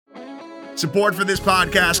Support for this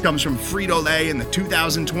podcast comes from Frito-Lay in the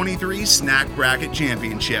 2023 Snack Bracket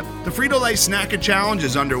Championship. The Frito-Lay Snack-It Challenge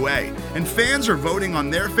is underway, and fans are voting on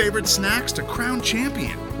their favorite snacks to crown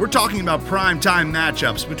champion. We're talking about prime-time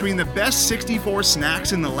matchups between the best 64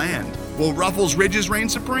 snacks in the land. Will Ruffles Ridges reign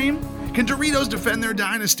supreme? Can Doritos defend their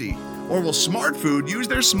dynasty? Or will Smart Food use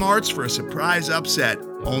their smarts for a surprise upset?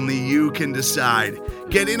 Only you can decide.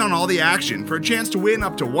 Get in on all the action for a chance to win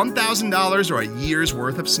up to $1,000 or a year's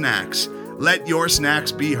worth of snacks. Let your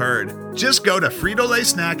snacks be heard. Just go to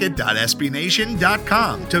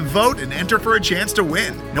fritolaysnacket.sbnation.com to vote and enter for a chance to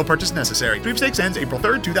win. No purchase necessary. Sweepstakes ends April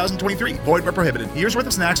 3rd, 2023. Void where prohibited. Year's worth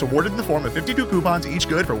of snacks awarded in the form of 52 coupons, each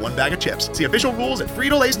good for one bag of chips. See official rules at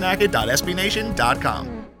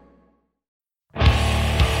fritolaysnacket.sbnation.com.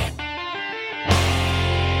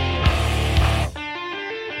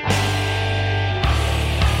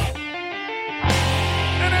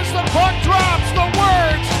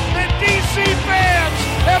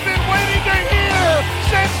 Have been waiting to hear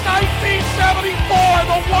since 1974.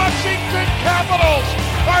 The Washington Capitals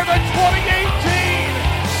are the 2018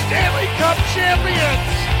 Stanley Cup champions.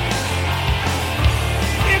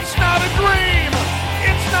 It's not a dream.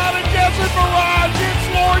 It's not a desert mirage. It's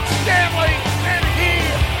Lord Stanley, and he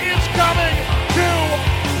is coming to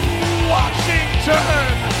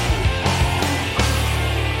Washington.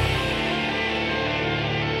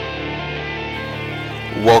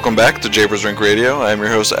 Welcome back to Japers Rink Radio. I'm your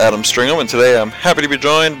host, Adam Stringham, and today I'm happy to be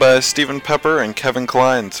joined by Stephen Pepper and Kevin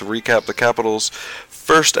Klein to recap the Capitals'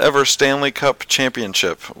 first ever Stanley Cup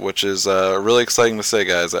championship, which is really exciting to say,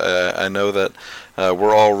 guys. I know that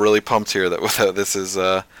we're all really pumped here that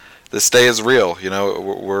this day is real. You know,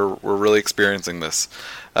 we're really experiencing this.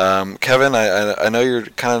 Kevin, I know you're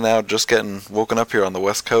kind of now just getting woken up here on the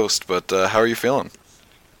West Coast, but how are you feeling?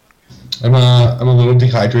 I'm a little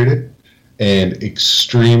dehydrated and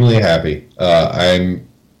extremely happy. I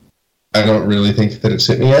don't really think that it's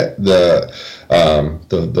hit me yet. The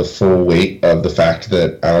full weight of the fact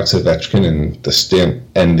that Alex Ovechkin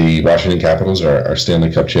and the Washington Capitals are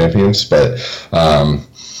Stanley Cup champions, but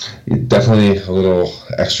definitely a little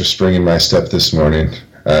extra spring in my step this morning.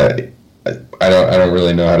 I don't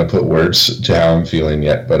really know how to put words to how I'm feeling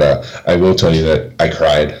yet, but I will tell you that I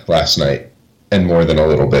cried last night, and more than a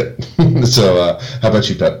little bit. So how about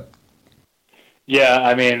you, Pep? Yeah,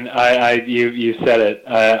 I mean, you said it.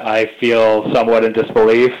 I feel somewhat in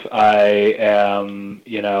disbelief. I am,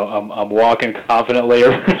 I'm walking confidently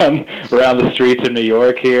around the streets of New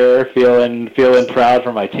York here, feeling proud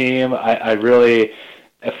for my team. I really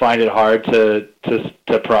find it hard to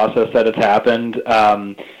process that it's happened.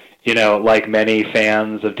 Like many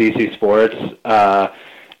fans of DC sports,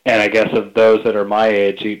 and I guess of those that are my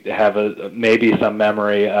age, you have maybe some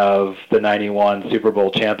memory of the 91 Super Bowl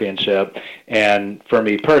championship. And for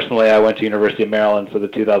me personally, I went to University of Maryland, so the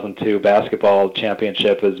 2002 basketball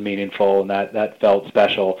championship is meaningful, and that felt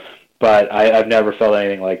special. But I've never felt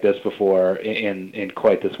anything like this before in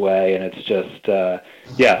quite this way, and it's just, I'm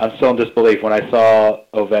still in disbelief. When I saw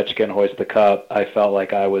Ovechkin hoist the cup, I felt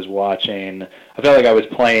like I was playing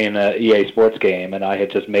an EA Sports game, and I had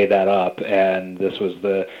just made that up, and this was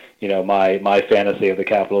my fantasy of the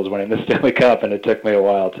Capitals winning the Stanley Cup, and it took me a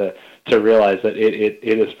while to realize that it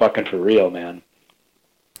is fucking for real, man.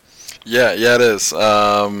 Yeah, it is.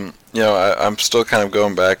 I'm still kind of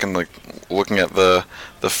going back and looking at the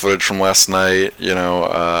footage from last night.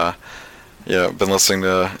 Been listening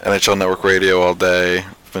to NHL Network Radio all day.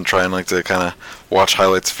 Been trying to kind of watch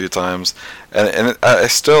highlights a few times, and I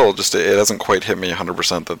still just it hasn't quite hit me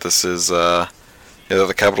 100% that this is that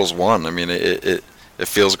the Capitals won. I mean, it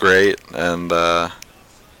feels great, and I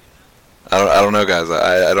don't know, guys.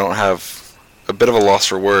 I don't have a bit of a loss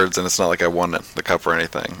for words, and it's not like I won the cup or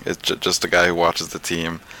anything. It's just a guy who watches the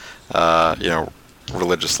team,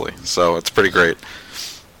 religiously. So it's pretty great.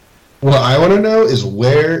 What I want to know is,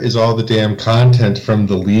 where is all the damn content from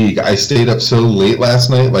the league? I stayed up so late last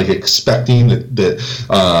night, expecting that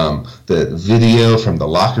the video from the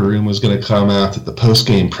locker room was going to come out, that the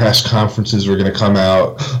post-game press conferences were going to come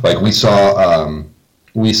out.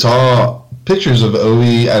 We saw pictures of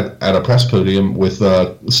Owie at a press podium with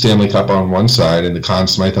the Stanley Cup on one side and the Conn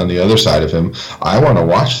Smythe on the other side of him. I want to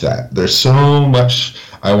watch that. There's so much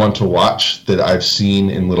I want to watch that I've seen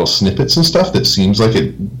in little snippets and stuff that seems like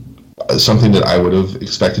something that I would have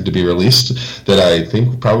expected to be released, that I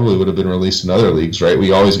think probably would have been released in other leagues, right?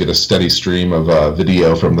 We always get a steady stream of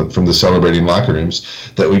video from the celebrating locker rooms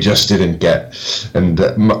that we just didn't get. And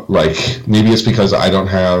maybe it's because I don't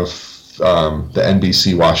have the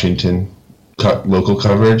NBC Washington local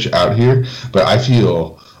coverage out here, but I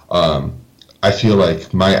feel I feel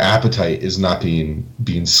like my appetite is not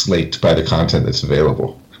being slaked by the content that's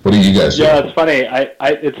available. What do you guys do? Yeah, it's funny.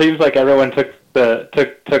 It seems like everyone took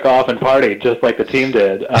off and partied just like the team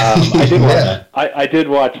did. I did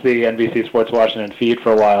watch the NBC Sports Washington feed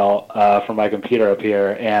for a while from my computer up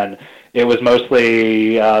here, and it was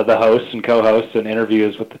mostly the hosts and co-hosts and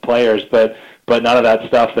interviews with the players, but none of that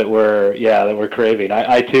stuff that we're craving.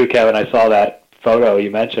 I too, Kevin, I saw that photo you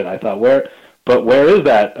mentioned. I thought, where is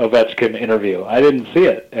that Ovechkin interview? I didn't see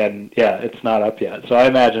it, and it's not up yet. So I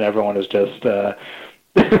imagine everyone is just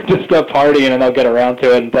just up partying, and they'll get around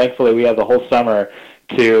to it. And thankfully, we have the whole summer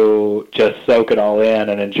to just soak it all in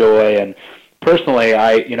and enjoy. And personally,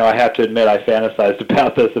 I have to admit, I fantasized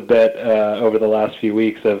about this a bit over the last few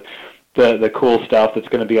weeks of the cool stuff that's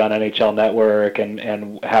going to be on NHL Network,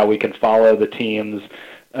 and how we can follow the teams'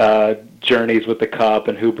 journeys with the cup,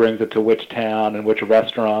 and who brings it to which town and which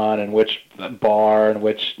restaurant and which bar and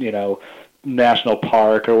which national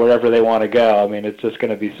park or wherever they want to go. I mean, it's just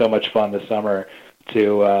going to be so much fun this summer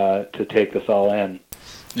to take this all in.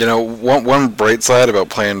 One bright side about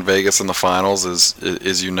playing Vegas in the finals is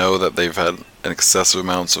that they've had an excessive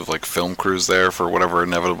amounts of like film crews there for whatever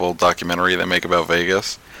inevitable documentary they make about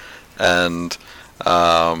Vegas, and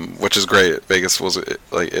which is great. Vegas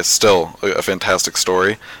is still a fantastic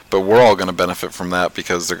story, but we're all going to benefit from that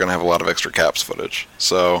because they're going to have a lot of extra Caps footage.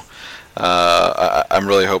 So I'm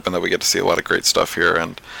really hoping that we get to see a lot of great stuff here,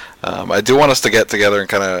 and I do want us to get together and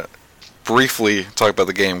kind of briefly talk about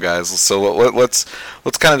the game, guys. So let's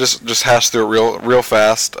kind of just hash through it real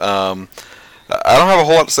fast. I don't have a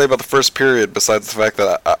whole lot to say about the first period besides the fact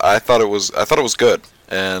that I thought it was good,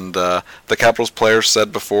 and the Capitals players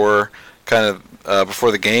said before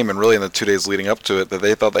the game and really in the 2 days leading up to it that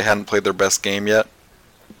they thought they hadn't played their best game yet.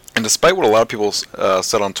 And despite what a lot of people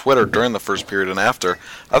said on Twitter during the first period and after,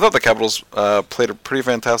 I thought the Capitals played a pretty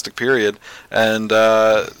fantastic period. And,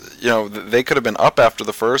 they could have been up after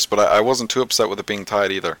the first, but I wasn't too upset with it being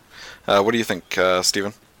tied either. What do you think,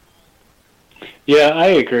 Steven? Yeah, I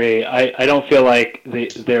agree. I don't feel like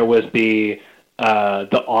there was the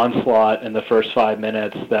onslaught in the first 5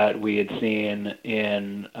 minutes that we had seen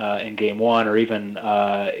in Game 1 or even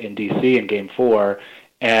in DC in Game 4.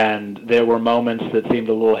 And there were moments that seemed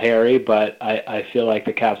a little hairy, but I feel like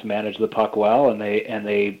the Caps managed the puck well, and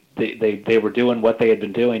they were doing what they had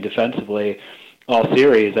been doing defensively all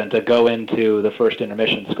series. And to go into the first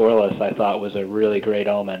intermission scoreless, I thought was a really great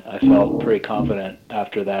omen. I felt pretty confident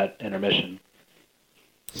after that intermission.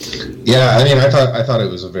 Yeah, I mean, I thought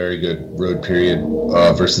it was a very good road period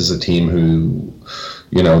versus a team who,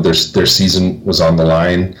 their season was on the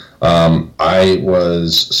line. I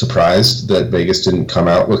was surprised that Vegas didn't come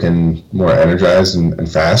out looking more energized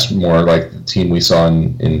and fast, more like the team we saw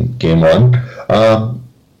in Game 1.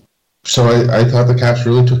 So I thought the Caps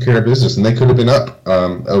really took care of business, and they could have been up.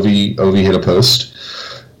 Ovi hit a post.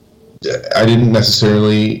 I didn't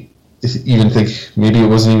necessarily even think maybe it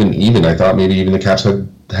wasn't even. I thought maybe even the Caps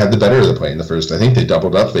had the better of the play in the first. I think they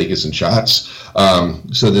doubled up Vegas in shots.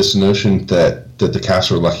 So this notion that the Caps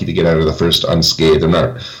were lucky to get out of the first unscathed, I'm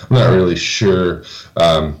not really sure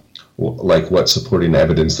what supporting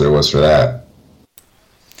evidence there was for that.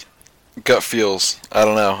 Gut feels. I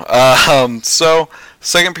don't know. So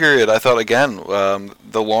second period, I thought again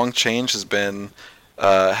the long change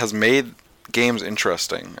has made games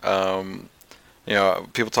interesting.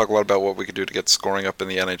 People talk a lot about what we could do to get scoring up in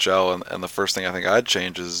the NHL, and the first thing I think I'd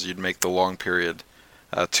change is you'd make the long period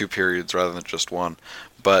 2 periods rather than just 1.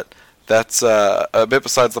 But that's a bit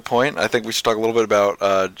besides the point. I think we should talk a little bit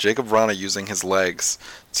about Jacob Vrana using his legs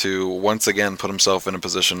to once again put himself in a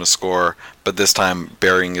position to score, but this time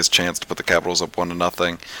burying his chance to put the Capitals up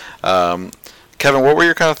 1-0. Kevin, what were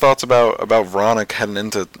your kind of thoughts about Vrana heading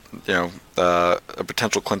into a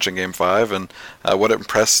potential clinching Game 5, and what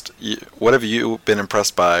have you been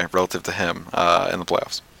impressed by relative to him in the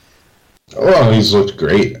playoffs? Well, he's looked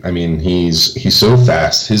great. I mean, he's so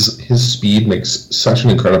fast. His speed makes such an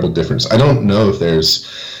incredible difference. I don't know if there's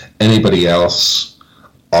anybody else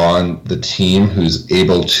on the team who's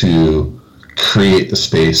able to create the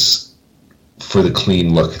space for the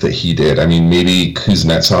clean look that he did. I mean, maybe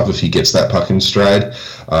Kuznetsov if he gets that puck in stride,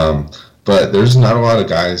 but there's not a lot of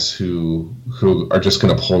guys who are just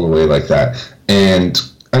going to pull away like that. And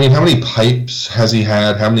I mean, how many pipes has he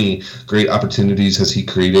had? How many great opportunities has he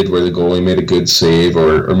created where the goalie made a good save,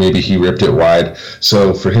 or maybe he ripped it wide?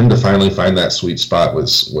 So for him to finally find that sweet spot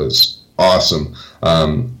was awesome.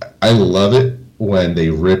 I love it when they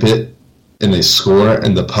rip it and they score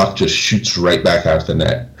and the puck just shoots right back out the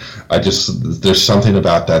net. There's something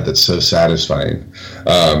about that that's so satisfying.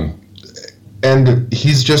 And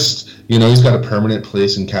he's just, he's got a permanent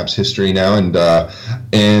place in Caps history now, and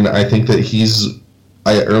I think that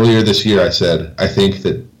earlier this year I said I think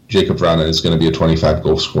that Jacob Vrana is going to be a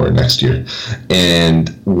 25-goal scorer next year. And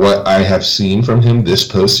what I have seen from him this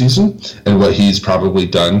postseason and what he's probably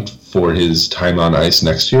done for his time on ice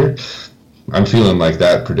next year, I'm feeling like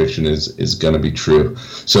that prediction is going to be true.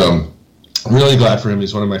 So I'm really glad for him.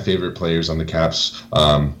 He's one of my favorite players on the Caps,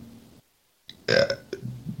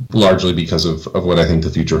 largely because of what I think the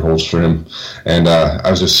future holds for him. And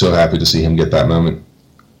I was just so happy to see him get that moment.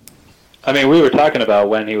 I mean, we were talking about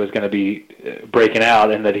when he was going to be breaking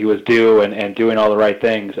out and that he was due and doing all the right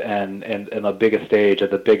things, and the biggest stage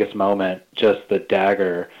at the biggest moment, just the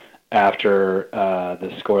dagger after the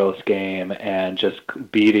scoreless game and just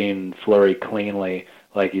beating Fleury cleanly,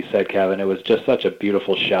 like you said, Kevin. It was just such a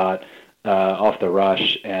beautiful shot off the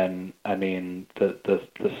rush, and I mean the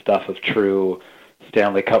stuff of true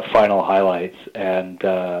Stanley Cup final highlights, and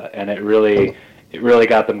it really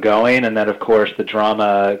got them going. And then of course the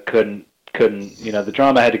drama couldn't the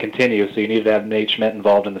drama had to continue, so you needed to have Nate Schmidt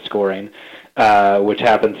involved in the scoring, which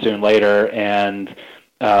happened soon later, and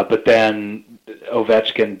but then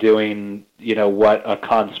Ovechkin doing what a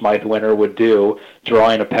Conn Smythe winner would do,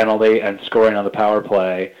 drawing a penalty and scoring on the power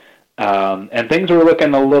play. And things were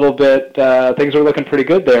looking pretty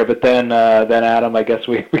good there, but then Adam, I guess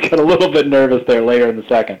we got a little bit nervous there later in the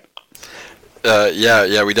second.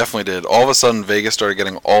 Yeah, we definitely did. All of a sudden, Vegas started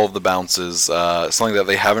getting all of the bounces, something that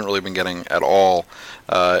they haven't really been getting at all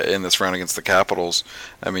in this round against the Capitals.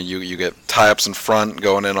 I mean, you get tie-ups in front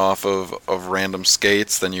going in off of random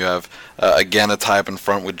skates. Then you have again a tie-up in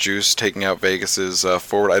front with Juice taking out Vegas's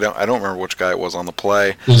forward. I don't remember which guy it was on the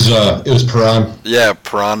play. It was Perron. Yeah,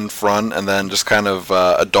 Perron in front, and then just kind of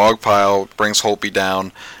a dog pile brings Holtby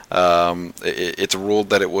down. It's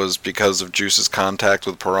ruled that it was because of Juice's contact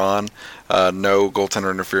with Perron. No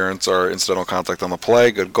goaltender interference or incidental contact on the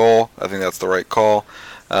play. Good goal. I think that's the right call.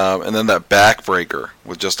 And then that backbreaker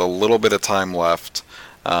with just a little bit of time left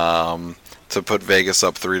to put Vegas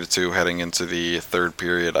up 3-2 heading into the third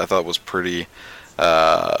period. I thought was pretty.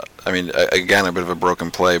 Again, a bit of a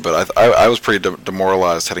broken play, but I was pretty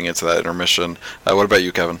demoralized heading into that intermission. What about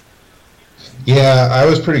you, Kevin? Yeah, I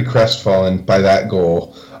was pretty crestfallen by that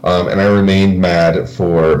goal. And I remained mad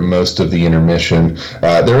for most of the intermission.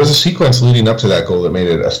 There was a sequence leading up to that goal that made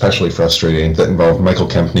it especially frustrating that involved Michael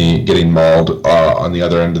Kempny getting mauled on the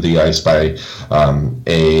other end of the ice by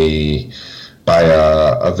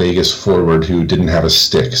a Vegas forward who didn't have a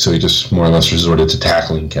stick, so he just more or less resorted to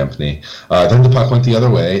tackling Kempny. Then the puck went the other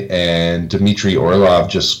way, and Dmitry Orlov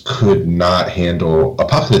just could not handle a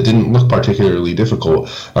puck that didn't look particularly difficult.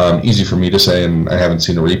 Easy for me to say, and I haven't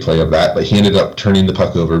seen a replay of that, but he ended up turning the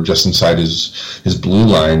puck over just inside his blue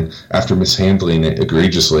line after mishandling it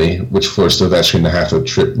egregiously, which forced Ovechkin to have to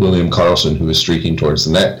trip William Karlsson, who was streaking towards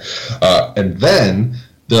the net. And then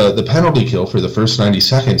the penalty kill for the first 90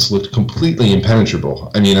 seconds looked completely impenetrable.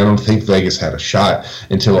 I mean, I don't think Vegas had a shot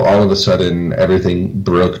until all of a sudden everything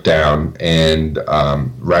broke down, and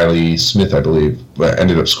Riley Smith, I believe,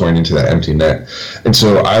 ended up scoring into that empty net. And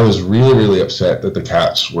so I was really, really upset that the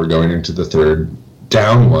Caps were going into the third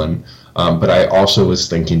down one. But I also was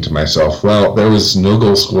thinking to myself, well, there was no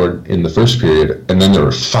goal scored in the first period, and then there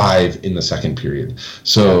were 5 in the second period.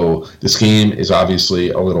 So this game is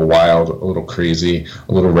obviously a little wild, a little crazy,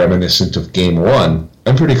 a little reminiscent of Game 1.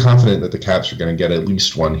 I'm pretty confident that the Caps are going to get at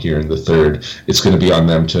least one here in the third. It's going to be on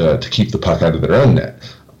them to keep the puck out of their own net.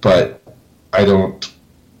 But I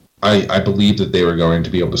believe that they were going to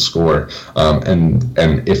be able to score, and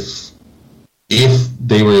if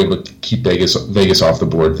they were able to keep Vegas off the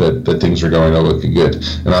board, that things were going to look good.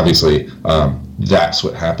 And obviously, that's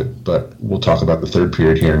what happened. But we'll talk about the third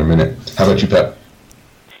period here in a minute. How about you, Pep?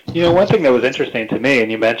 One thing that was interesting to me, and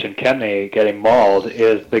you mentioned Kempny getting mauled,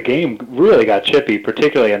 is the game really got chippy,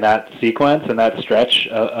 particularly in that sequence and that stretch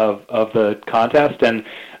of the contest. And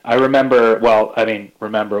I remember when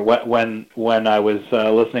I was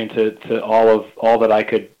listening to all that I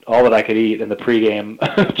could eat in the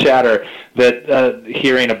pregame chatter, that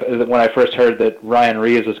hearing when I first heard that Ryan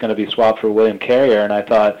Reeves was going to be swapped for William Carrier, and I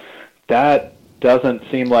thought that doesn't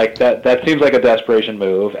seem like that seems like a desperation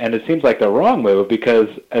move, and it seems like the wrong move, because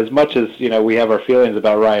as much as we have our feelings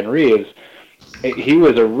about Ryan Reeves, he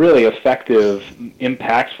was a really effective,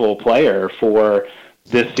 impactful player for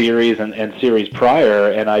this series and series prior,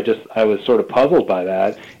 and I was sort of puzzled by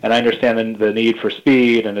that. And I understand the need for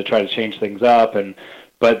speed and to try to change things up,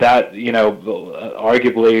 but that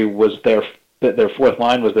arguably was their fourth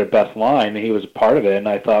line was their best line, and he was a part of it. And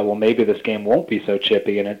I thought, well, maybe this game won't be so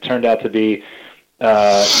chippy, and it turned out to be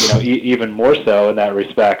even more so in that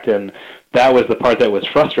respect. And that was the part that was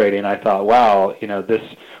frustrating. I thought, wow, this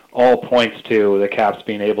all points to the Caps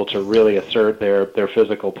being able to really assert their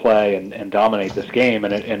physical play and dominate this game.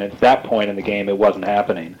 And at that point in the game, it wasn't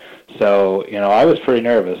happening. So, I was pretty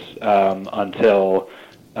nervous until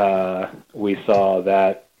we saw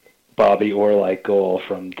that Bobby Orr-like goal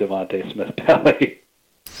from Devontae Smith-Pelly.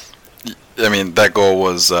 I mean, that goal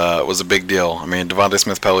was a big deal. I mean, Devontae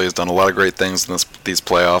Smith-Pelly has done a lot of great things in these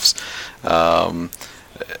playoffs.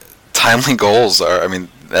 Timely goals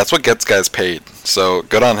that's what gets guys paid. So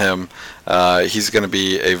good on him. He's going to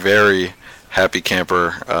be a very happy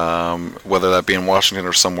camper, whether that be in Washington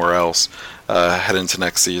or somewhere else, head into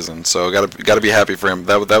next season. So got to be happy for him.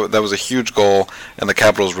 That was a huge goal, and the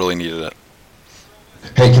Capitals really needed it.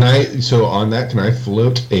 Hey, can I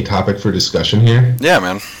float a topic for discussion here? Yeah,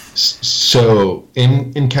 man. So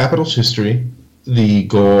in Capitals history, the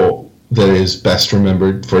goal that is best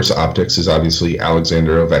remembered for its optics is obviously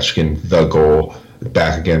Alexander Ovechkin, the goal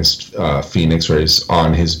back against Phoenix, where he's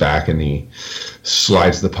on his back and he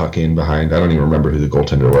slides the puck in behind. I don't even remember who the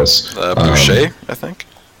goaltender was. Boucher, I think.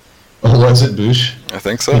 Oh, was it Boucher? I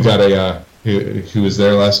think so. He got who was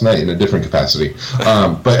there last night in a different capacity.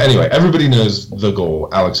 But anyway, everybody knows the goal,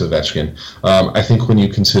 Alex Ovechkin. I think when you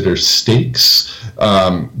consider stakes,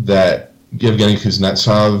 that Yevgeny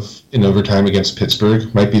Kuznetsov in overtime against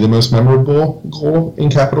Pittsburgh might be the most memorable goal in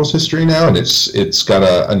Capitals history now, and it's got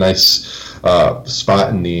a nice spot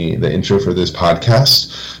in the intro for this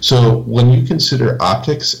podcast. So when you consider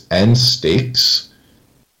optics and stakes,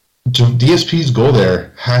 DSP's goal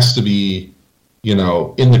there has to be, in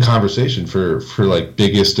the conversation for like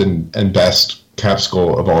biggest and best Caps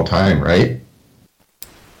goal of all time, right?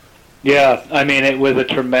 Yeah, I mean, it was a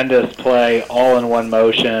tremendous play, all in one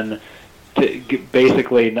motion,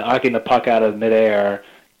 basically knocking the puck out of midair,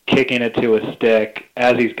 kicking it to a stick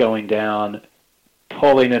as he's going down,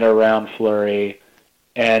 pulling it around Fleury,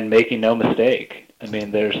 and making no mistake. I mean,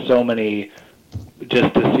 there's so many,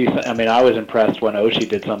 just to see, I was impressed when Oshie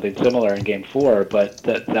did something similar in Game 4, but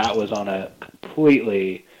that was on a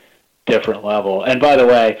completely different level. And by the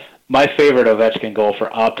way, my favorite Ovechkin goal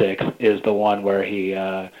for optics is the one where he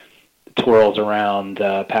twirls around,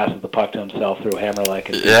 passes the puck to himself through Hammerlech.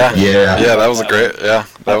 Yeah, that was a great. Yeah,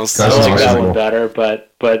 that was. I think that was better,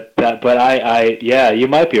 but you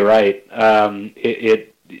might be right.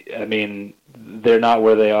 I mean, they're not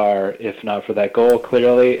where they are if not for that goal,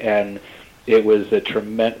 clearly, and it was a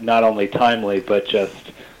not only timely but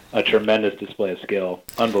just a tremendous display of skill.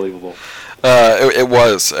 Unbelievable. It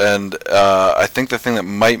was, and I think the thing that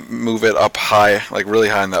might move it up high, like really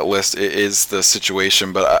high on that list, is the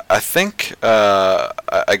situation. But I think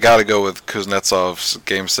I got to go with Kuznetsov's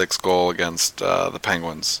Game 6 goal against the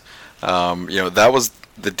Penguins. That was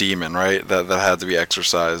the demon, right? That had to be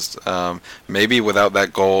exercised. Maybe without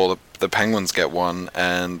that goal, the Penguins get one,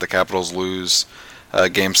 and the Capitals lose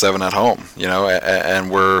Game 7 at home.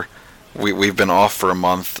 And we've been off for a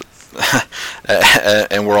month.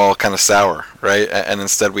 And we're all kind of sour, right? And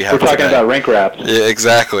instead we're talking about rink wraps. Yeah,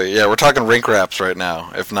 exactly. Yeah, we're talking rink wraps right now.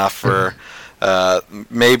 If not for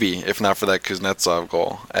if not for that Kuznetsov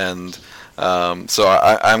goal, and so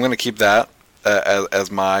I'm going to keep that as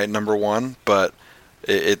my number one. But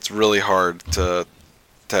it's really hard to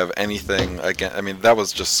have anything again. I mean, that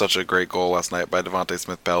was just such a great goal last night by Devontae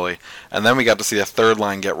Smith-Pelly, and then we got to see a third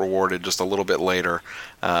line get rewarded just a little bit later.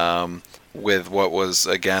 With what was,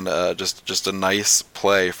 again, just a nice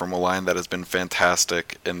play from a line that has been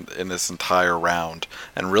fantastic in this entire round,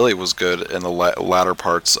 and really was good in the latter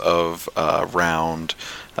parts of round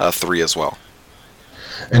 3 as well.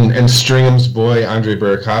 And Stringham's boy, Andrei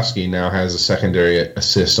Burakovsky, now has a secondary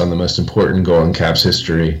assist on the most important goal in Caps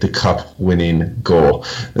history, the Cup-winning goal.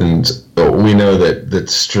 And we know that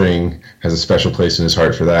String has a special place in his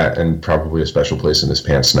heart for that, and probably a special place in his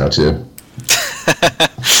pants now, too.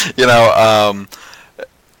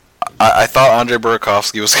 I thought Andrei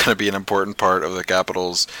Burakovsky was going to be an important part of the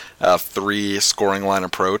Capitals' 3-scoring line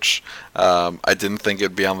approach. I didn't think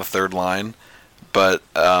it'd be on the third line, but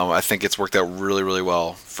I think it's worked out really, really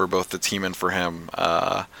well for both the team and for him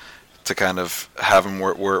to kind of have him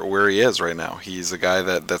where he is right now. He's a guy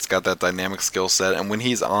that's got that dynamic skill set, and when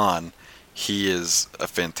he's on, he is a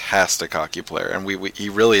fantastic hockey player, and he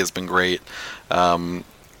really has been great.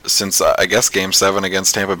 Since I guess Game 7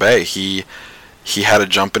 against Tampa Bay, he had a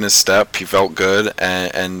jump in his step. He felt good,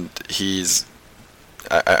 and he's.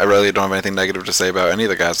 I really don't have anything negative to say about any of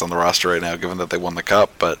the guys on the roster right now, given that they won the Cup.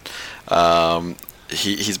 But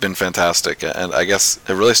he's been fantastic, and I guess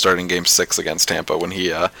it really started in Game 6 against Tampa when he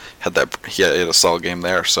had a solid game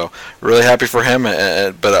there. So really happy for him,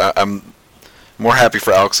 but I'm more happy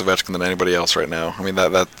for Alex Ovechkin than anybody else right now. I mean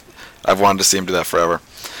that I've wanted to see him do that forever.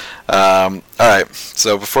 All right,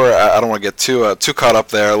 so before I don't want to get too caught up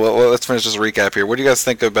there, let's finish this recap here. What do you guys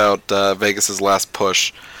think about Vegas's last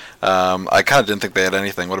push? I kind of didn't think they had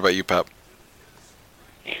anything. What about you, Pep?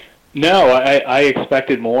 No, I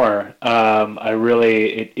expected more.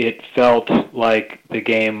 It felt like the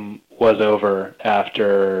game was over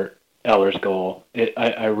after Eller's goal.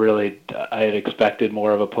 I had expected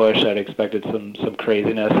more of a push. I'd expected some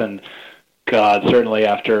craziness, and God, certainly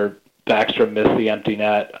after Backstrom missed the empty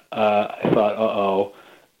net, I thought, uh-oh.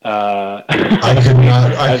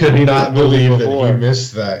 I could not believe that he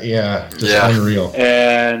missed that. Yeah, unreal.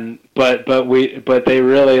 But they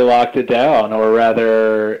really locked it down, or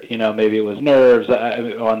rather, maybe it was nerves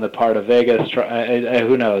on the part of Vegas.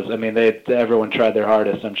 Who knows? I mean, everyone tried their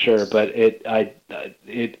hardest, I'm sure, but I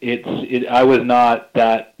was not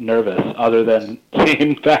that nervous, other than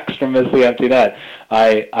seeing Backstrom miss the empty net.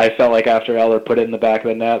 I felt like after Eller put it in the back of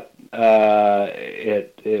the net,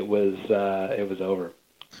 it was over.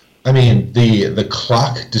 I mean, the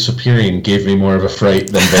clock disappearing gave me more of a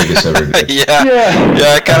fright than Vegas ever did.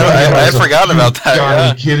 I forgot about that. Are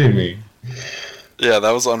you kidding me? Yeah,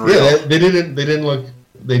 that was unreal. Yeah, they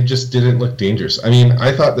just didn't look dangerous. I mean,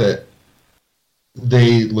 I thought that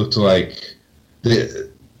they looked like they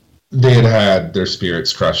had their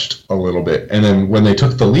spirits crushed a little bit, and then when they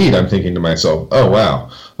took the lead, I'm thinking to myself, oh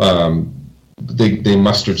wow. They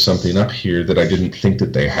mustered something up here that I didn't think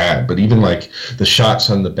that they had. But even like the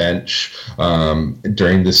shots on the bench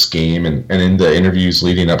during this game and in the interviews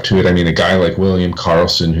leading up to it, I mean, a guy like William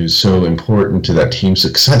Karlsson, who's so important to that team's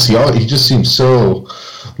success, he just seems so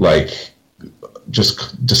like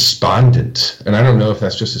just despondent. And I don't know if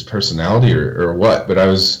that's just his personality or what, but I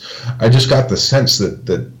just got the sense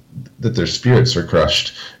that their spirits are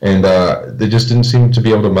crushed, and they just didn't seem to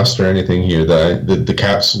be able to muster anything here. The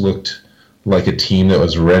Caps looked like a team that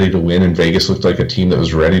was ready to win, and Vegas looked like a team that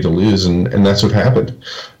was ready to lose, and that's what happened.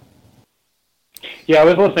 Yeah, I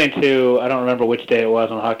was listening to, I don't remember which day it was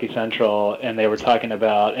on Hockey Central, and they were talking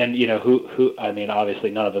about, and who I mean, obviously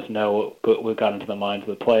none of us know what got into the minds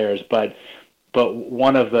of the players, but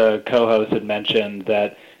one of the co-hosts had mentioned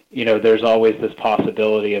that, there's always this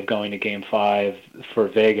possibility of going to Game 5 for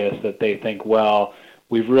Vegas, that they think, well,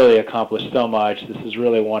 we've really accomplished so much. This is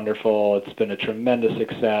really wonderful. It's been a tremendous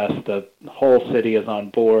success. The whole city is on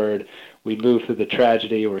board. We moved through the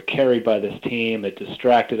tragedy. We're carried by this team. It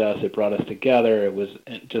distracted us. It brought us together. It was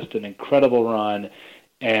just an incredible run.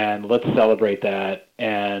 And let's celebrate that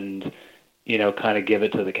and, kind of give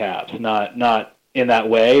it to the Caps. Not in that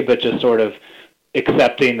way, but just sort of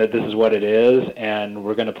accepting that this is what it is and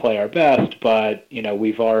we're going to play our best. But,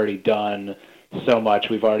 we've already done so much,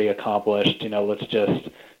 we've already accomplished. Let's just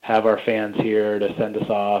have our fans here to send us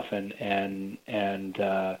off, and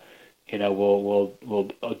we'll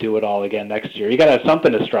do it all again next year. You got to have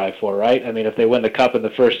something to strive for, right? I mean, if they win the cup in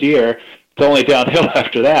the first year, it's only downhill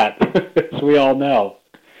after that, as we all know.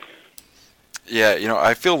 Yeah,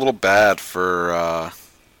 I feel a little bad for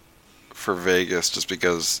Vegas, just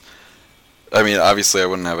because, I mean, obviously I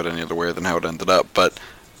wouldn't have it any other way than how it ended up, but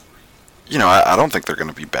I don't think they're going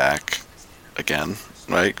to be back again,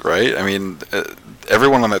 right? I mean,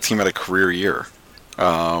 everyone on that team had a career year.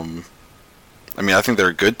 I mean, I think they're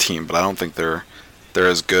a good team, but I don't think they're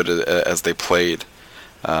as good as they played.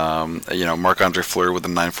 Marc-Andre Fleury with a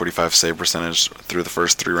 .945 save percentage through the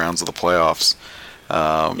first 3 rounds of the playoffs.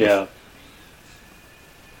 Yeah.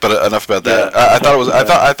 But enough about that. I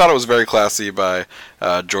thought it was very classy by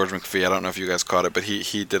George McPhee. I don't know if you guys caught it, but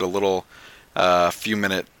he did a little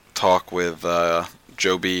few-minute talk with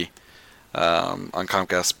Joe B. On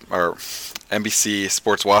Comcast or NBC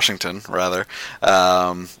Sports Washington, rather,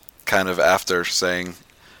 kind of after saying,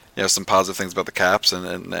 some positive things about the Caps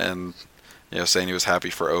and saying he was happy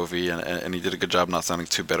for Ovi and he did a good job not sounding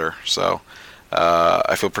too bitter. So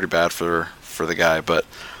I feel pretty bad for the guy, but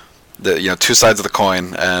two sides of the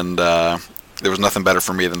coin, and there was nothing better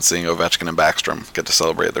for me than seeing Ovechkin and Backstrom get to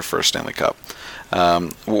celebrate their first Stanley Cup.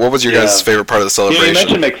 What was your guys' favorite part of the celebration? You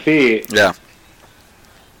mentioned McPhee. Yeah.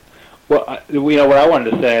 Well, what I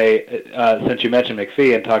wanted to say, since you mentioned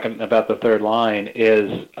McPhee and talking about the third line,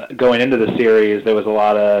 is going into the series, there was a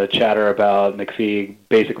lot of chatter about McPhee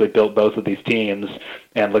basically built both of these teams,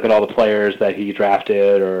 and look at all the players that he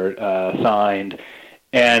drafted or signed.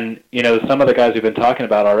 And, some of the guys we've been talking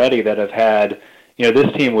about already that have had,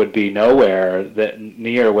 this team would be nowhere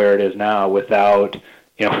near where it is now without,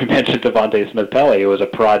 we mentioned Devontae Smith-Pelly, who was a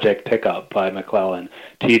project pickup by McClellan,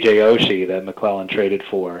 TJ Oshie that McClellan traded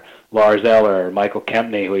for, Lars Eller, Michael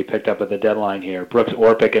Kempney, who he picked up at the deadline here, Brooks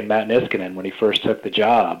Orpik and Matt Niskanen when he first took the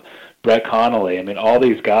job, Brett Connolly. I mean, all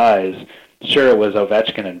these guys sure, it was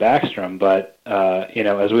Ovechkin and Backstrom, but,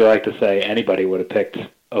 as we like to say, anybody would have picked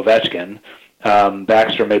Ovechkin.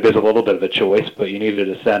 Backstrom maybe is a little bit of a choice, but you needed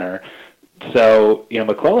a center. So,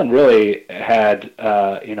 McClellan really had,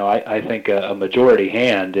 I think a majority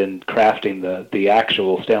hand in crafting the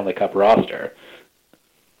actual Stanley Cup roster.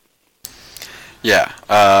 Yeah.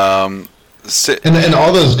 And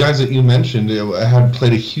all those guys that you mentioned had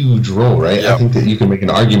played a huge role, right? Yep. I think that you can make an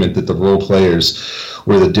argument that the role players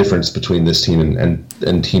were the difference between this team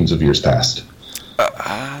and teams of years past.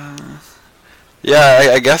 Yeah,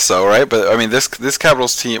 I guess so, right? But I mean, this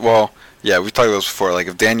Capitals team. Well, yeah, we've talked about this before. Like,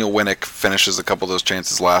 if Daniel Winnick finishes a couple of those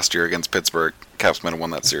chances last year against Pittsburgh, Caps might have won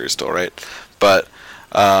that series still, right? But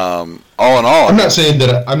all in all, I'm not saying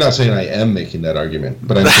I am making that argument,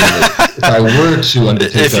 but I'm saying that if I were to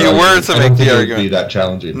undertake if that you were argument, to I make don't the think it argument, would be that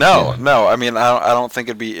challenging. No, Yeah. no. I mean, I don't think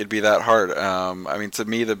it'd be that hard. I mean, to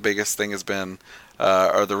me, the biggest thing has been,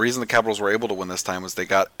 or the reason the Capitals were able to win this time was they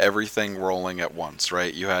got everything rolling at once,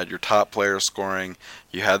 right? You had your top players scoring,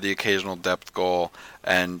 you had the occasional depth goal,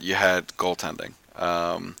 and you had goaltending.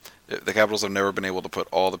 The Capitals have never been able to put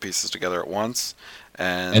all the pieces together at once,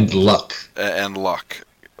 And luck.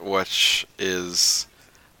 Which is,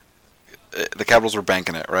 the Capitals were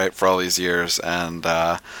banking it, right, for all these years, and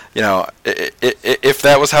if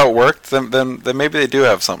that was how it worked, then maybe they do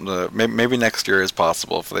have something to. Maybe next year is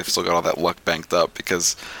possible if they've still got all that luck banked up,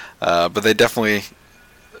 because, but they definitely.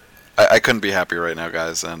 I couldn't be happier right now,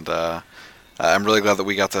 guys, and I'm really glad that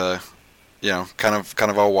we got to, kind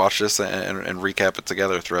of all watch this and recap it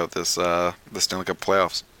together throughout this the Stanley Cup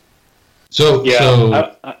playoffs. So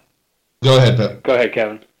go ahead, Pep. Go ahead,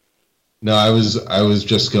 Kevin. No, I was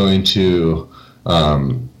just going to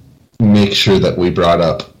make sure that we brought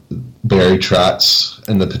up Barry Trotz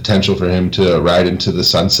and the potential for him to ride into the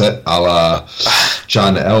sunset, a la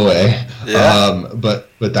John Elway. Yeah. But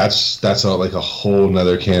that's like a whole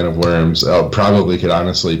nother can of worms. Probably could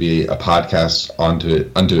honestly be a podcast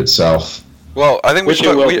unto itself. Well, I think we should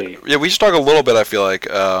talk a little bit. I feel like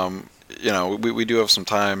we do have some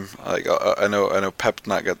time. Like I know Pep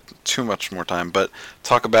not got too much more time, but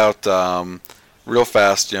talk about real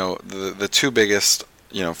fast. The two biggest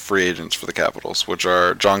free agents for the Capitals, which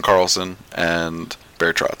are John Carlson and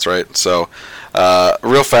Barry Trotz, right? So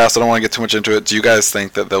real fast. I don't want to get too much into it. Do you guys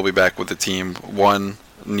think that they'll be back with the team? One,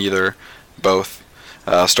 neither, both?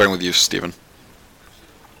 Starting with you, Steven.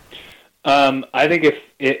 I think if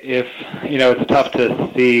it's tough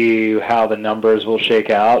to see how the numbers will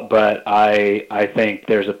shake out, but I think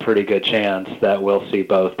there's a pretty good chance that we'll see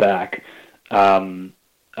both back.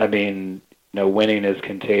 I mean, winning is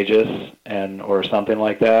contagious or something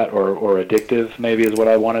like that, or addictive maybe is what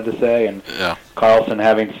I wanted to say. And yeah. Carlson,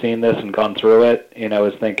 having seen this and gone through it,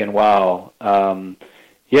 is thinking, wow, there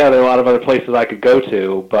are a lot of other places I could go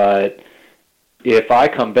to, but if I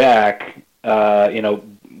come back,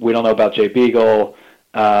 we don't know about Jay Beagle.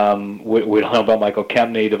 We don't know about Michael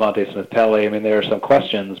Kempney, Devontae Smith-Pelly. I mean, there are some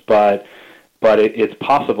questions, but it's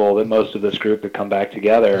possible that most of this group could come back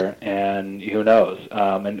together, and who knows?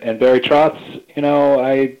 And Barry Trotz,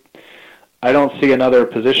 I don't see another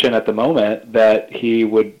position at the moment that he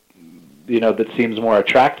would, that seems more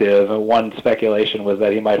attractive. And one speculation was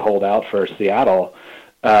that he might hold out for Seattle,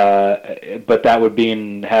 but that would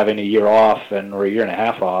mean having a year off or a year and a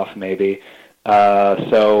half off, maybe.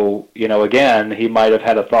 So, again, he might have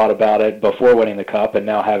had a thought about it before winning the Cup, and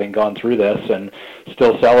now having gone through this and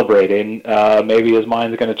still celebrating, maybe his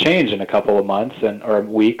mind's going to change in a couple of months or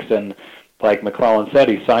weeks. And like McClellan said,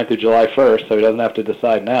 he signed through July 1st, so he doesn't have to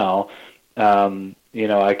decide now. I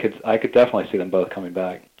could definitely see them both coming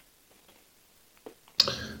back.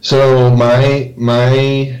 So my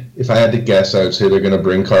if I had to guess, I would say they're going to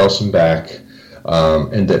bring Carlson back,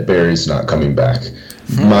 and that Barry's not coming back.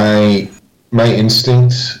 Mm-hmm. My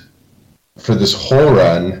instinct for this whole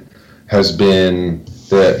run has been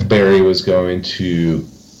that Barry was going to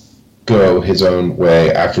go his own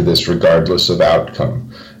way after this, regardless of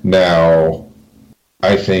outcome. Now,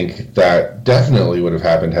 I think that definitely would have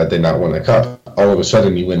happened had they not won the Cup. All of a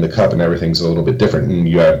sudden, you win the Cup and everything's a little bit different. And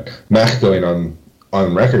you had Mac going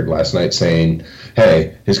on record last night saying,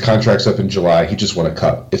 hey, his contract's up in July, he just won a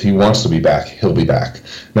Cup. If he wants to be back, he'll be back.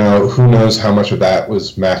 Now, who knows how much of that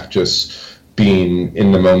was Mac just being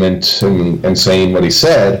in the moment and saying what he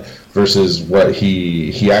said versus what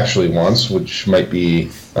he actually wants, which might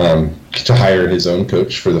be to hire his own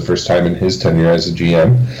coach for the first time in his tenure as a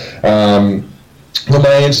GM. Well,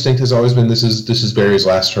 my instinct has always been this is Barry's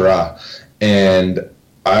last hurrah, and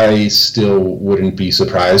I still wouldn't be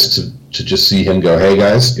surprised to just see him go, hey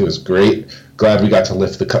guys, it was great, glad we got to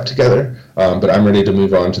lift the Cup together, but I'm ready to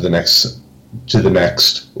move on to the next to the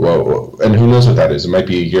next. Well, and who knows what that is? It might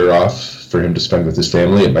be a year off for him to spend with his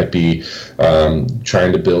family. It might be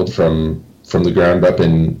trying to build from the ground up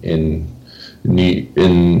in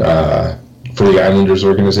for the Islanders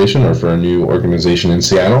organization or for a new organization in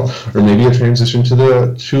Seattle, or maybe a transition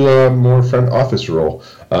to a more front office role.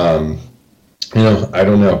 I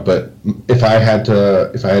don't know, but if I had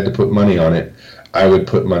to put money on it, I would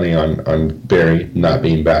put money on Barry not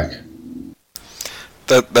being back.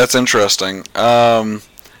 That's interesting. I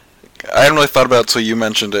hadn't really thought about it until you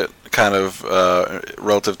mentioned it, kind of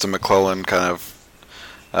relative to McClellan, kind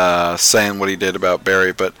of saying what he did about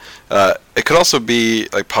Barry, but it could also be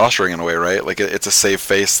like posturing in a way, right? Like it's a save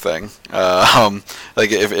face thing.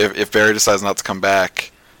 Like if Barry decides not to come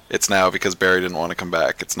back, it's now because Barry didn't want to come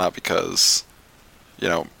back. It's not because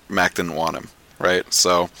Mac didn't want him, right?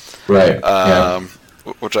 So right,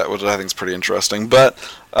 which I think is pretty interesting. But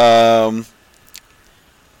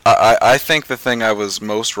I think the thing I was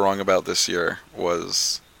most wrong about this year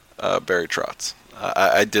was Barry Trotz.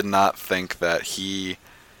 I did not think that he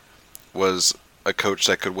was a coach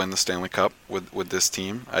that could win the Stanley Cup with this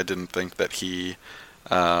team. I didn't think that he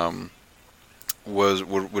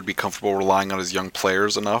would be comfortable relying on his young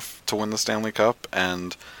players enough to win the Stanley Cup,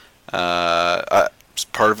 and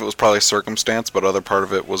part of it was probably circumstance, but other part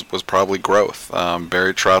of it was probably growth.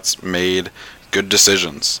 Barry Trotz made good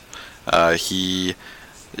decisions. He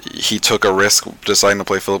took a risk deciding to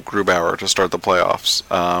play Philip Grubauer to start the playoffs.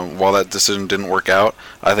 While that decision didn't work out,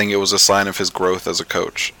 I think it was a sign of his growth as a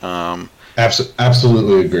coach.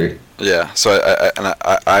 Absolutely agree. Yeah, so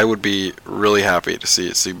I would be really happy to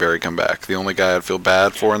see Barry come back. The only guy I'd feel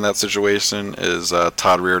bad for in that situation is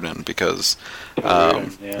Todd Reirden, because you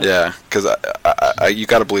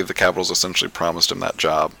got to believe the Capitals essentially promised him that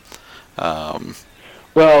job.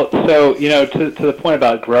 Well, so, to the point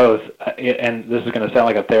about growth, and this is going to sound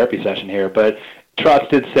like a therapy session here, but Trotz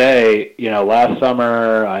did say, last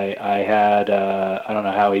summer I had, I don't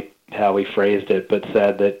know how he phrased it, but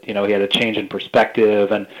said that, he had a change in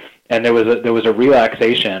perspective, and there was a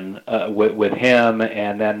relaxation with him,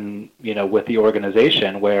 and then, with the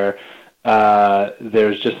organization, where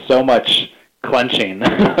there's just so much clenching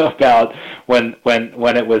about when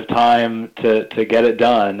it was time to get it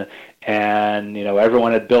done. And,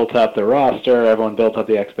 everyone had built up the roster, everyone built up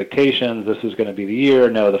the expectations, this was going to be the year,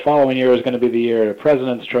 no, the following year was going to be the year, the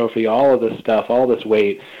President's Trophy, all of this stuff, all this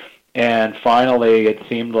weight. And finally, it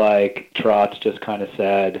seemed like Trotz just kind of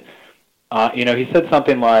said, he said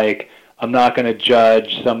something like, I'm not going to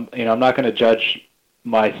judge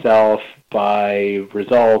myself by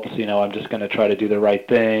results, I'm just going to try to do the right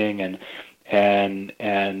thing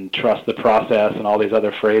and trust the process and all these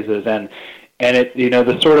other phrases. And it,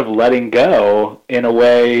 the sort of letting go, in a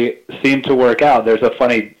way, seemed to work out. There's a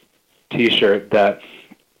funny T-shirt that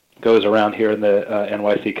goes around here in the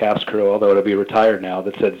NYC cast crew, although it'll be retired now,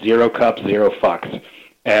 that said 0 cups, 0 fucks.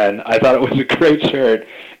 And I thought it was a great shirt,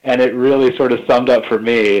 and it really sort of summed up for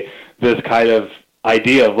me this kind of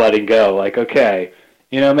idea of letting go. Like, okay,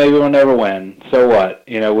 maybe we'll never win. So what?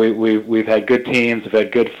 We've had good teams, we've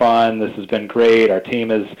had good fun, this has been great, our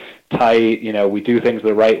team is tight, we do things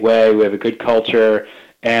the right way, we have a good culture,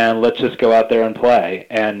 and let's just go out there and play.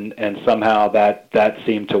 And somehow that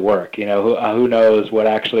seemed to work. Who knows what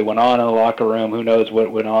actually went on in the locker room, who knows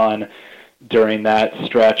what went on during that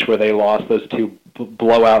stretch where they lost those 2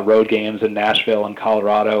 blowout road games in Nashville and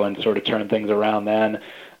Colorado and sort of turned things around then.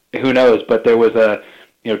 Who knows? But there was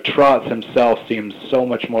Trotz himself seemed so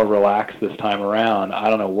much more relaxed this time around. I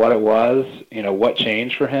don't know what it was, what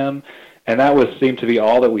changed for him. And that seemed to be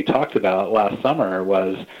all that we talked about last summer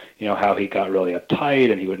was, how he got really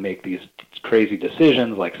uptight and he would make these crazy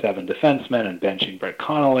decisions like 7 defensemen and benching Brett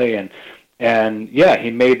Connolly. And yeah,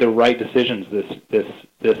 he made the right decisions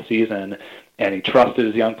this season, and he trusted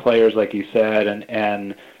his young players, like you said,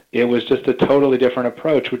 and it was just a totally different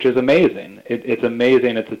approach, which is amazing. It's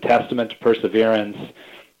amazing. It's a testament to perseverance.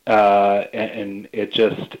 And it's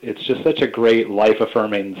just such a great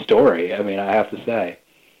life-affirming story. I mean, I have to say.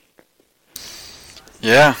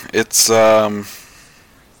 Yeah, it's I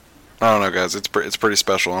don't know, guys. It's pretty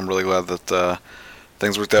special. I'm really glad that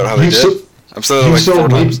things worked out how they did. I'm still like 4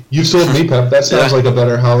 times. You sold me, Pep. That sounds like a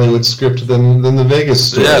better Hollywood script than the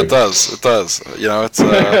Vegas story. Yeah, it does. It does. It's.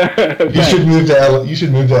 You should move to LA. You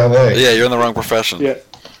should move to LA. Yeah, you're in the wrong profession. Yeah.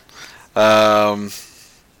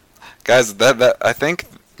 Guys, that I think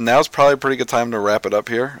now's probably a pretty good time to wrap it up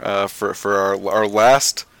here for our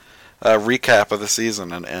last recap of the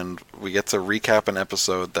season, and we get to recap an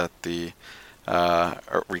episode that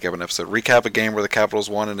recap a game where the Capitals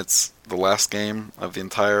won, and it's the last game of the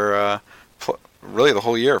entire, really the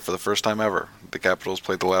whole year for the first time ever. the Capitals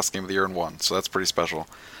played the last game of the year and won. So that's pretty special,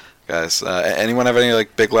 guys. Anyone have any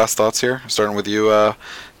like big last thoughts here? Starting with you,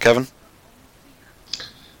 Kevin.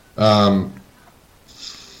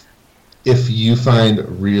 If you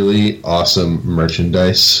find really awesome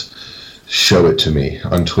merchandise, show it to me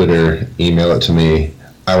on Twitter, email it to me.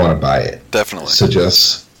 I want to buy it. Definitely. So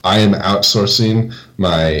I am outsourcing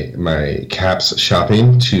my Caps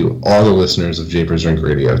shopping to all the listeners of Japers Drink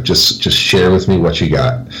Radio. Just share with me what you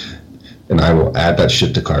got, and I will add that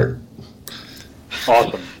shit to cart.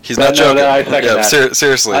 Awesome. He's not joking. I second that.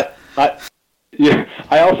 Seriously. I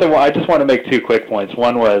just want to make 2 quick points.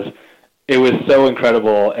 One was, it was so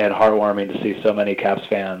incredible and heartwarming to see so many Caps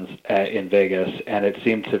fans in Vegas, and it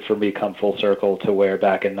seemed to, for me, come full circle to where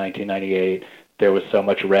back in 1998 there was so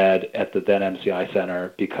much red at the then MCI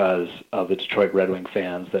Center because of the Detroit Red Wing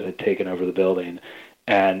fans that had taken over the building,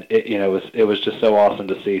 and it was just so awesome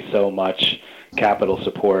to see so much Capital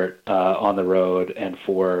support on the road and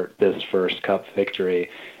for this first Cup victory.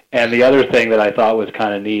 And the other thing that I thought was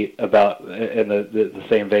kind of neat about, in the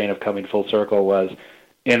same vein of coming full circle, was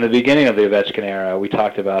in the beginning of the Ovechkin era, we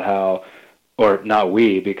talked about how, or not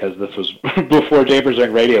we, because this was before Japers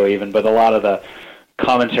Drink Radio even, but a lot of the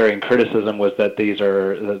commentary and criticism was that these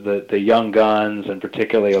are the young guns, and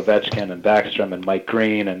particularly Ovechkin and Backstrom and Mike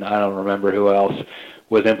Green, and I don't remember who else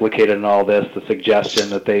was implicated in all this, the suggestion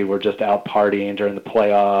that they were just out partying during the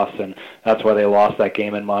playoffs, and that's why they lost that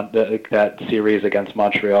game in that series against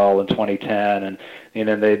Montreal in 2010,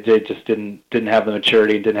 and they just didn't have the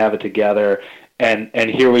maturity, didn't have it together. And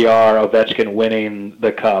here we are, Ovechkin winning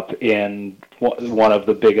the Cup in one of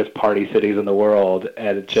the biggest party cities in the world,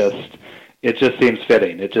 and it just seems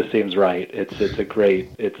fitting. It just seems right. It's a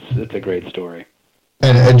great story.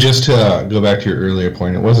 And just to go back to your earlier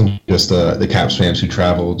point, it wasn't just the Caps fans who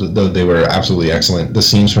traveled, though they were absolutely excellent. The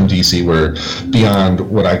scenes from DC were beyond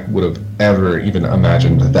what I would have ever even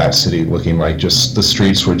imagined that city looking like. Just the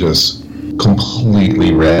streets were just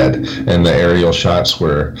completely red, and the aerial shots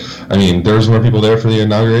were, I mean, there was more people there for the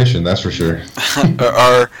inauguration, that's for sure.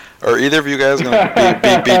 Are either of you guys going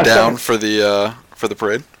to be down for the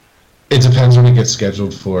parade? It depends when it gets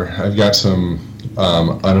scheduled for. I've got some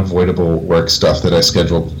unavoidable work stuff that I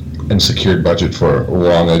scheduled and secured budget for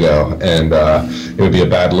long ago, and it would be a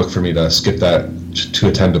bad look for me to skip that to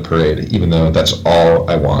attend a parade, even though that's all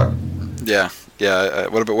I want. Yeah.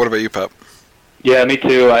 What about you, Pep? Yeah, me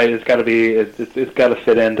too. It's got to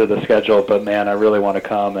fit into the schedule, but man, I really want to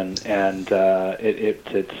come, and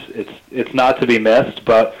it's not to be missed.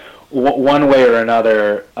 But one way or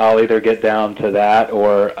another, I'll either get down to that,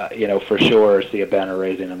 or for sure see a banner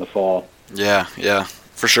raising in the fall. Yeah,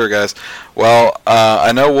 for sure, guys. Well,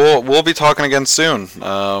 I know we'll be talking again soon.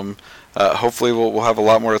 Hopefully, we'll have a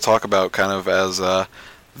lot more to talk about, kind of as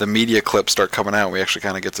the media clips start coming out. We actually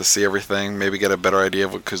kind of get to see everything, maybe get a better idea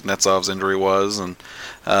of what Kuznetsov's injury was, and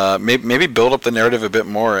maybe build up the narrative a bit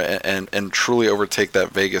more and truly overtake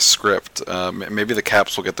that Vegas script. Maybe the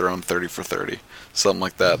Caps will get their own 30 for 30, something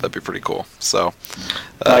like that. That'd be pretty cool. So,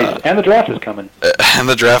 nice. And the draft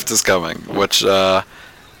is coming. Which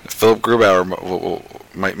Philip Grubauer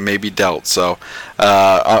may be dealt. So,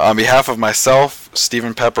 on behalf of myself,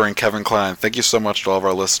 Stephen Pepper, and Kevin Klein, thank you so much to all of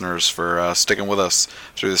our listeners for sticking with us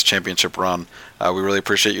through this championship run. We really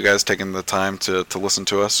appreciate you guys taking the time to listen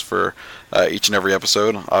to us for each and every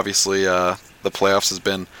episode. Obviously, the playoffs has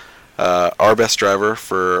been our best driver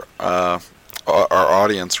for our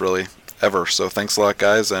audience, really, ever. So thanks a lot,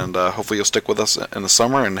 guys, and hopefully you'll stick with us in the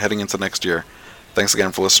summer and heading into next year. Thanks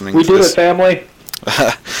again for listening. We did it, family.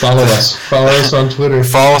 Follow us on Twitter.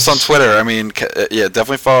 Follow us on Twitter. I mean, yeah,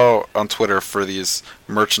 definitely follow on Twitter for these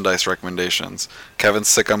merchandise recommendations. Kevin's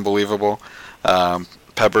Sick Unbelievable,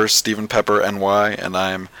 Pepper's Stephen Pepper NY, and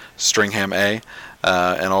I'm Stringham A,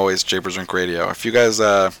 and always Japers Drink Radio. If you guys,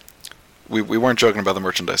 we weren't joking about the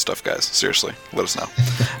merchandise stuff, guys. Seriously, let us know.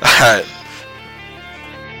 All right.